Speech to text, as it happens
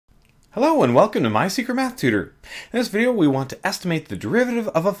Hello and welcome to My Secret Math Tutor. In this video we want to estimate the derivative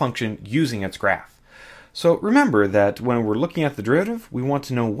of a function using its graph. So remember that when we're looking at the derivative we want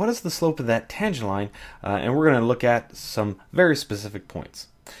to know what is the slope of that tangent line and we're going to look at some very specific points.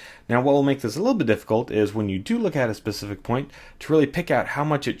 Now what will make this a little bit difficult is when you do look at a specific point to really pick out how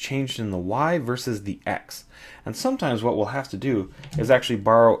much it changed in the y versus the x. And sometimes what we'll have to do is actually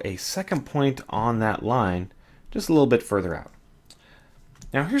borrow a second point on that line just a little bit further out.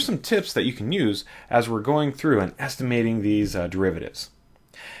 Now here's some tips that you can use as we're going through and estimating these derivatives.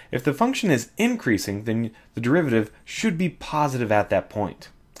 If the function is increasing, then the derivative should be positive at that point.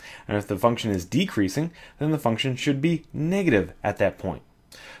 And if the function is decreasing, then the function should be negative at that point.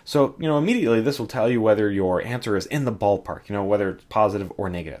 So, immediately this will tell you whether your answer is in the ballpark, whether it's positive or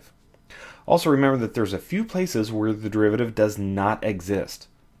negative. Also remember that there's a few places where the derivative does not exist.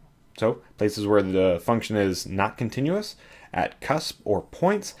 So, places where the function is not continuous, at cusp or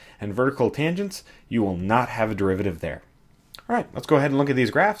points and vertical tangents, you will not have a derivative there. Alright, let's go ahead and look at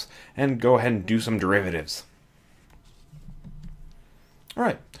these graphs and go ahead and do some derivatives.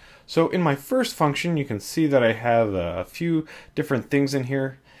 Alright, so in my first function you can see that I have a few different things in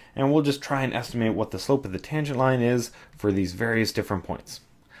here, and we'll just try and estimate what the slope of the tangent line is for these various different points.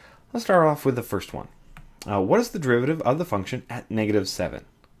 Let's start off with the first one. What is the derivative of the function at -7?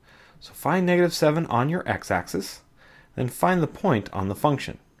 So find -7 on your x-axis, then find the point on the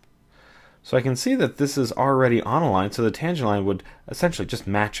function. So I can see that this is already on a line, so the tangent line would essentially just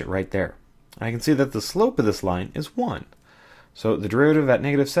match it right there. I can see that the slope of this line is 1. So the derivative at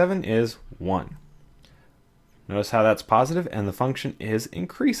 -7 is 1. Notice how that's positive and the function is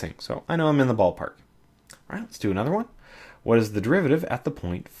increasing, so I know I'm in the ballpark. Alright, let's do another one. What is the derivative at the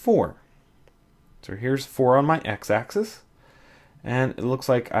point 4? So here's 4 on my x-axis, and it looks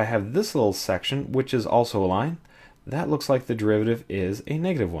like I have this little section, which is also a line. That looks like the derivative is a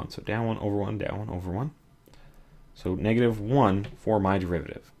 -1. So down 1 over 1, down 1 over 1. So -1 for my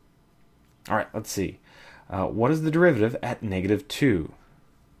derivative. Alright, let's see. What is the derivative at -2?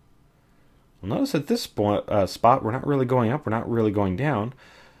 Well, notice at this spot we're not really going up, we're not really going down.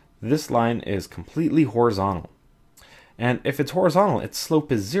 This line is completely horizontal. And if it's horizontal, its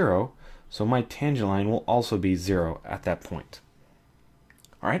slope is 0, so my tangent line will also be 0 at that point.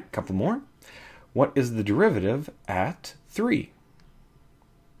 Alright, a couple more. What is the derivative at 3?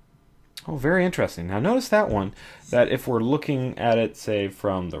 Oh, very interesting. Now notice that one, that if we're looking at it, say,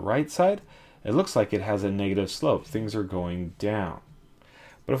 from the right side, it looks like it has a negative slope. Things are going down.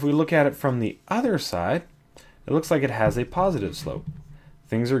 But if we look at it from the other side, it looks like it has a positive slope.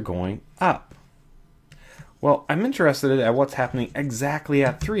 Things are going up. Well, I'm interested at what's happening exactly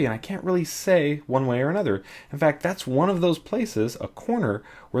at 3, and I can't really say one way or another. In fact, that's one of those places, a corner,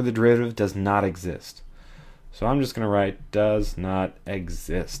 where the derivative does not exist. So I'm just going to write does not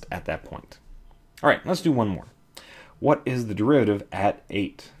exist at that point. Alright, let's do one more. What is the derivative at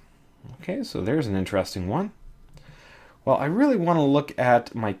 8? Okay, so there's an interesting one. Well, I really want to look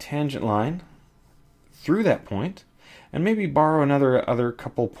at my tangent line through that point, and maybe borrow other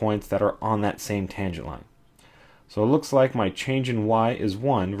couple points that are on that same tangent line. So it looks like my change in y is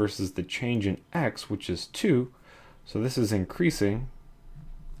 1 versus the change in x, which is 2. So this is increasing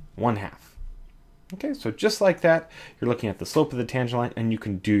 1/2. Okay, so just like that, you're looking at the slope of the tangent line and you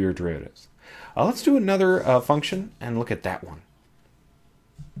can do your derivatives. Let's do another function and look at that one.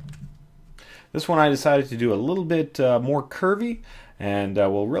 This one I decided to do a little bit more curvy, and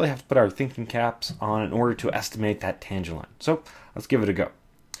we'll really have to put our thinking caps on in order to estimate that tangent line. So let's give it a go.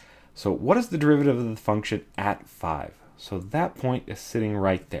 So what is the derivative of the function at 5? So that point is sitting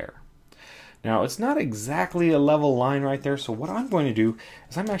right there. Now it's not exactly a level line right there, so what I'm going to do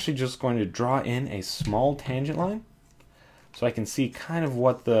is I'm actually just going to draw in a small tangent line so I can see kind of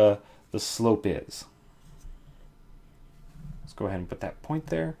what the slope is. Let's go ahead and put that point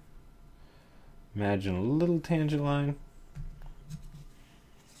there. Imagine a little tangent line.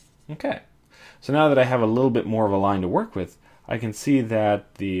 Okay, so now that I have a little bit more of a line to work with, I can see that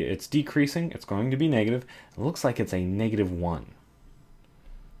it's decreasing, it's going to be negative. It looks like it's a -1.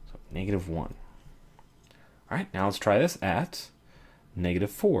 So -1. Alright, now let's try this at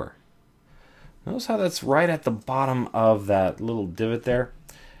 -4. Notice how that's right at the bottom of that little divot there.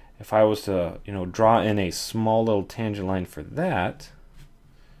 If I was to, draw in a small little tangent line for that,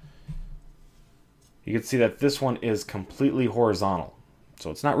 you can see that this one is completely horizontal. So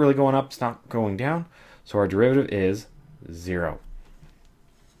it's not really going up, it's not going down. So our derivative is 0.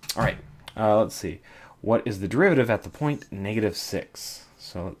 Alright, let's see. What is the derivative at the point -6?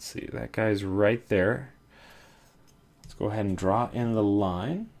 So let's see, that guy's right there. Let's go ahead and draw in the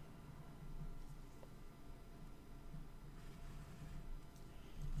line.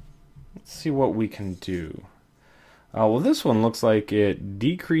 let's see what we can do. Well, this one looks like it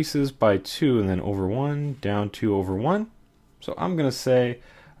decreases by 2 and then over 1, down 2 over 1. So I'm going to say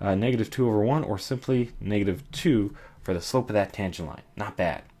negative 2 over 1, or simply negative 2 for the slope of that tangent line. Not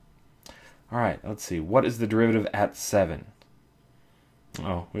bad. All right, let's see. What is the derivative at 7?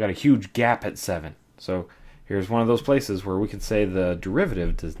 Oh, we got a huge gap at 7. So here's one of those places where we can say the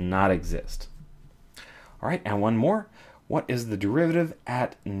derivative does not exist. All right, and one more. What is the derivative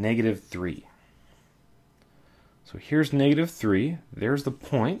at negative 3? So here's negative 3. There's the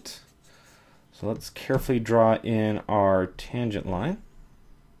point. So let's carefully draw in our tangent line.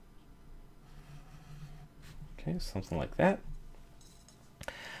 Okay, something like that.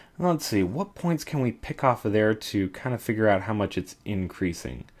 And let's see, what points can we pick off of there to kind of figure out how much it's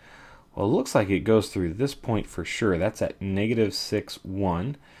increasing? Well, it looks like it goes through this point for sure. That's at negative 6,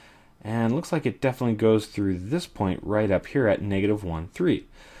 1. And looks like it definitely goes through this point right up here at negative 1, 3.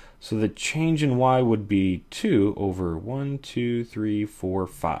 So the change in y would be 2 over 1, 2, 3, 4,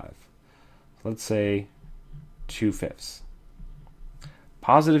 5. Let's say 2/5.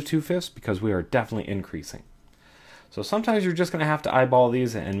 Positive 2/5 because we are definitely increasing. So sometimes you're just going to have to eyeball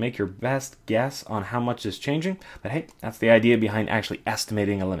these and make your best guess on how much is changing. But hey, that's the idea behind actually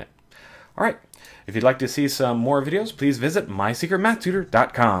estimating a limit. All right, if you'd like to see some more videos, please visit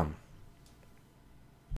mysecretmathtutor.com.